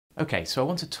Okay, so I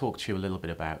want to talk to you a little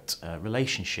bit about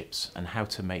relationships and how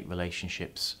to make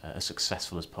relationships as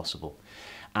successful as possible.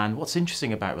 And what's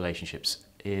interesting about relationships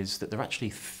is that there are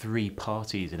actually three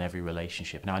parties in every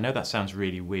relationship. Now, I know that sounds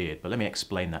really weird, but let me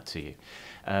explain that to you.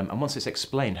 And once it's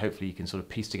explained, hopefully you can sort of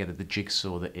piece together the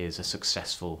jigsaw that is a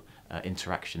successful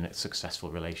interaction, a successful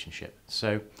relationship. So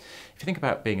if you think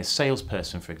about being a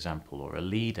salesperson, for example, or a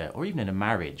leader, or even in a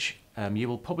marriage, you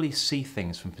will probably see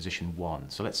things from position one.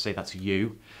 So let's say that's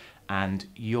you and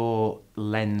your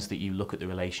lens that you look at the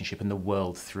relationship and the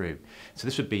world through. So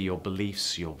this would be your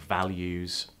beliefs, your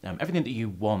values, everything that you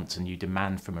want and you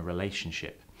demand from a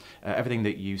relationship. Everything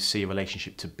that you see a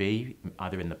relationship to be,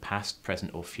 either in the past,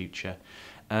 present or future.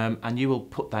 And you will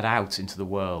put that out into the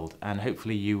world, and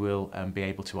hopefully you will be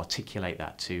able to articulate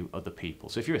that to other people.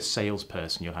 So if you're a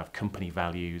salesperson, you'll have company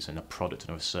values and a product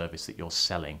or a service that you're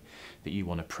selling that you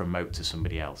want to promote to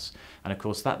somebody else. And of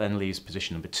course that then leaves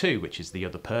position number two, which is the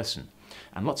other person.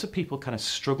 And lots of people kind of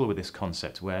struggle with this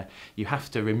concept where you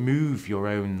have to remove your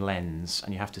own lens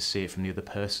and you have to see it from the other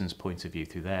person's point of view,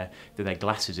 through their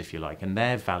glasses, if you like, and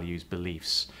their values,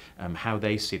 beliefs, how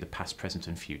they see the past, present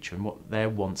and future, and what their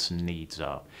wants and needs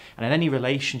are. And in any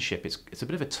relationship, it's a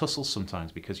bit of a tussle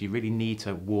sometimes, because you really need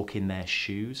to walk in their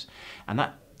shoes, and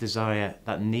that desire,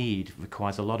 that need,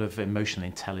 requires a lot of emotional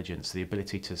intelligence, the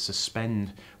ability to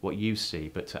suspend what you see,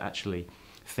 but to actually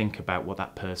think about what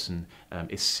that person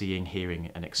is seeing, hearing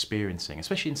and experiencing,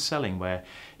 especially in selling, where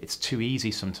it's too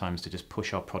easy sometimes to just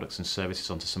push our products and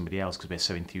services onto somebody else because we're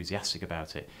so enthusiastic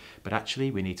about it. But actually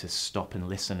we need to stop and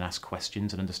listen and ask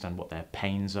questions and understand what their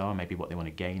pains are, maybe what they want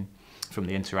to gain from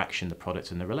the interaction, the product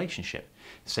and the relationship.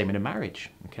 Same in a marriage,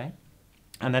 okay?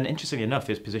 And then interestingly enough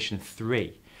is position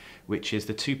three, which is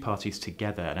the two parties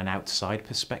together and an outside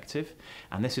perspective.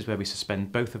 And this is where we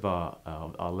suspend both of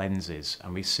our lenses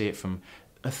and we see it from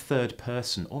a third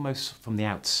person, almost from the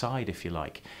outside, if you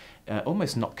like,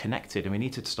 almost not connected. And we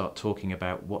need to start talking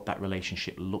about what that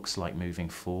relationship looks like moving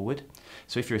forward.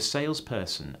 So if you're a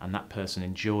salesperson and that person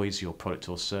enjoys your product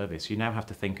or service, you now have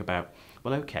to think about,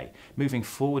 well, okay, moving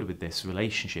forward with this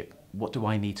relationship, what do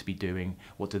I need to be doing?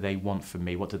 What do they want from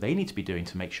me? What do they need to be doing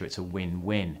to make sure it's a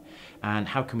win-win? And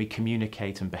how can we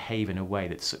communicate and behave in a way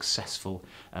that's successful,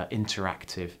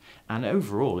 interactive, and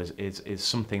overall is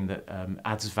something that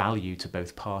adds value to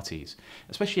both parties?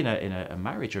 Especially in a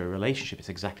marriage or a relationship, it's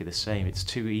exactly the same. It's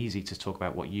too easy to talk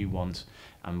about what you want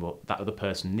and what that other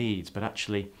person needs, but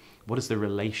actually, what does the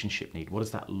relationship need? What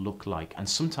does that look like? And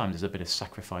sometimes there's a bit of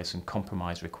sacrifice and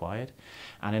compromise required.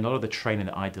 And in a lot of the training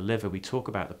that I deliver, we talk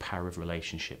about the power of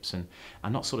relationships and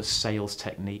not sort of sales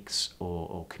techniques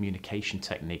or communication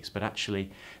techniques, but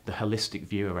actually the holistic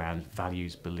view around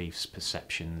values, beliefs,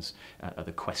 perceptions,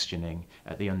 the questioning,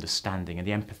 the understanding and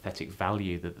the empathetic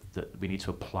value that we need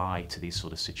to apply to these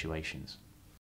sort of situations.